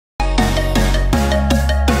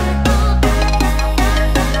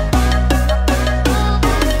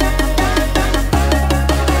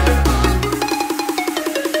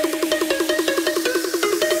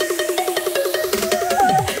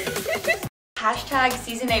Hashtag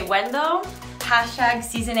season 8 when though? Hashtag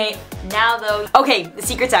season 8 now though. Okay, the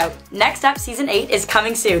secret's out. Next up, season 8 is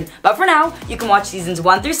coming soon. But for now, you can watch seasons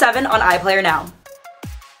 1 through 7 on iPlayer now.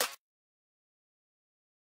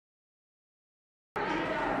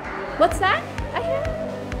 What's that? I hear.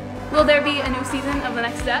 Will there be a new season of The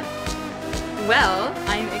Next Step? Well,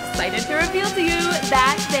 I'm excited to reveal to you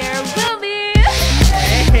that there will be.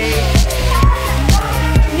 Hey.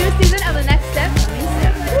 New season of The Next Step coming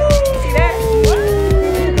soon. See there?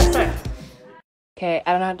 Okay,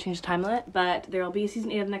 I don't know how to change the time limit, but there will be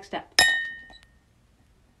season 8 of The Next Step.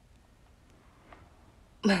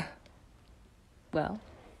 Well.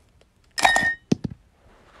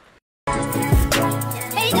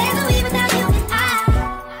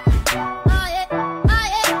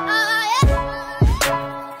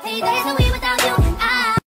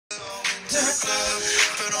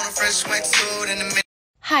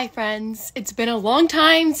 Hi friends, it's been a long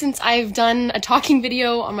time since I've done a talking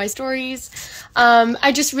video on my stories.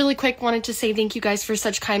 I just really quick wanted to say thank you guys for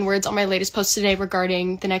such kind words on my latest post today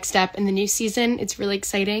regarding the next step in the new season. It's really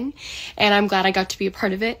exciting and I'm glad I got to be a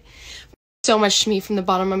part of it. So much to me from the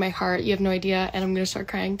bottom of my heart, you have no idea, and I'm gonna start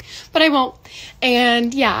crying, but I won't.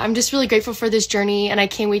 And yeah, I'm just really grateful for this journey and I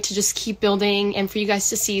can't wait to just keep building and for you guys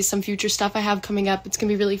to see some future stuff I have coming up. It's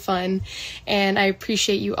gonna be really fun and I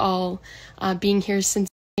appreciate you all being here since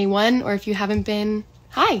day one, or if you haven't been,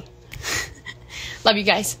 hi. Love you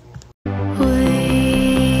guys.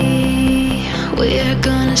 We are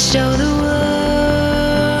gonna show the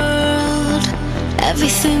world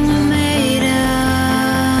everything we're made of.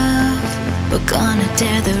 We're gonna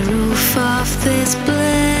tear the roof off this place.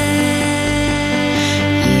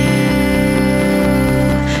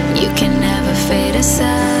 You can never fade us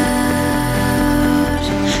out.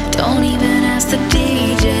 Don't even ask the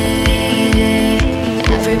DJ.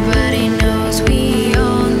 Everybody knows we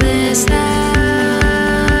own this house.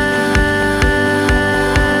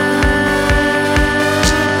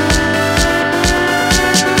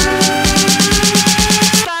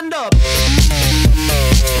 Stand up.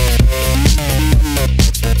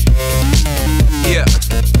 Yeah.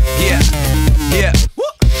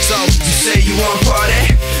 So you say you want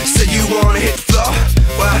party, say you wanna hit the floor.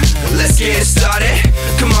 Well, let's get it started.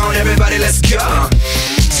 Come on, everybody, let's go.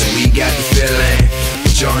 So we got the feeling.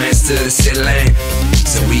 Put your hands to the ceiling.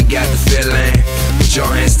 So we got the feeling. Put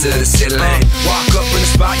your hands to the ceiling. Walk up in the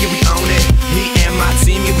spot, yeah, we own it. Me and my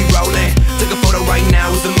team, yeah, we rolling. Take a photo right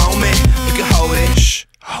now is the moment. You can hold it. Shh,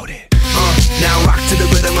 hold it. Now rock to the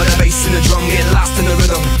rhythm of the bass and the drum. Get lost in the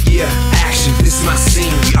rhythm. Yeah, action, this is my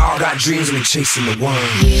scene. We all got dreams and we chasing the one.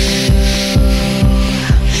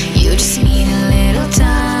 You just need a little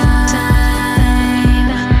time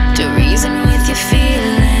to reason with your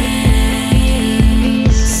feelings.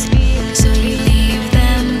 So you leave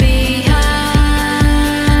them behind.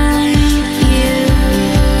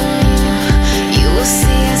 You will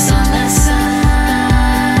see us on that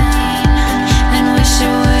sign and wish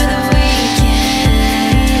it were the weekend.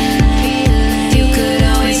 You could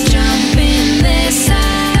always jump in this side.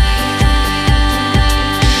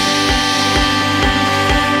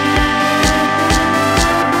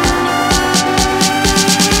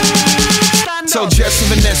 So Jess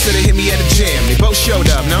and Vanessa, they hit me at the jam. They both showed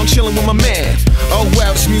up, now I'm chilling with my man. Oh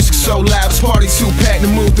wow, this music's so loud, this party too packed to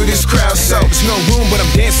move through this crowd. So there's no room, but I'm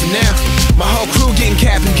dancing now. My whole crew getting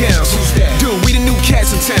cap and gowns. Dude, we the new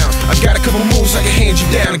cats in town. I got a couple moves I can hand you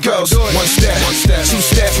down. It goes one step, two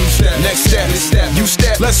step, next step, you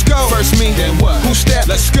step, let's go. First me, then what? Who step?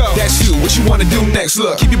 Let's go. That's you, what you wanna do next?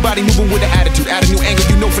 Look, keep your body moving with an attitude. Add a new angle,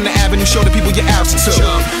 you know from the avenue. Show the people your altitude.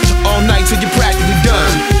 All night till you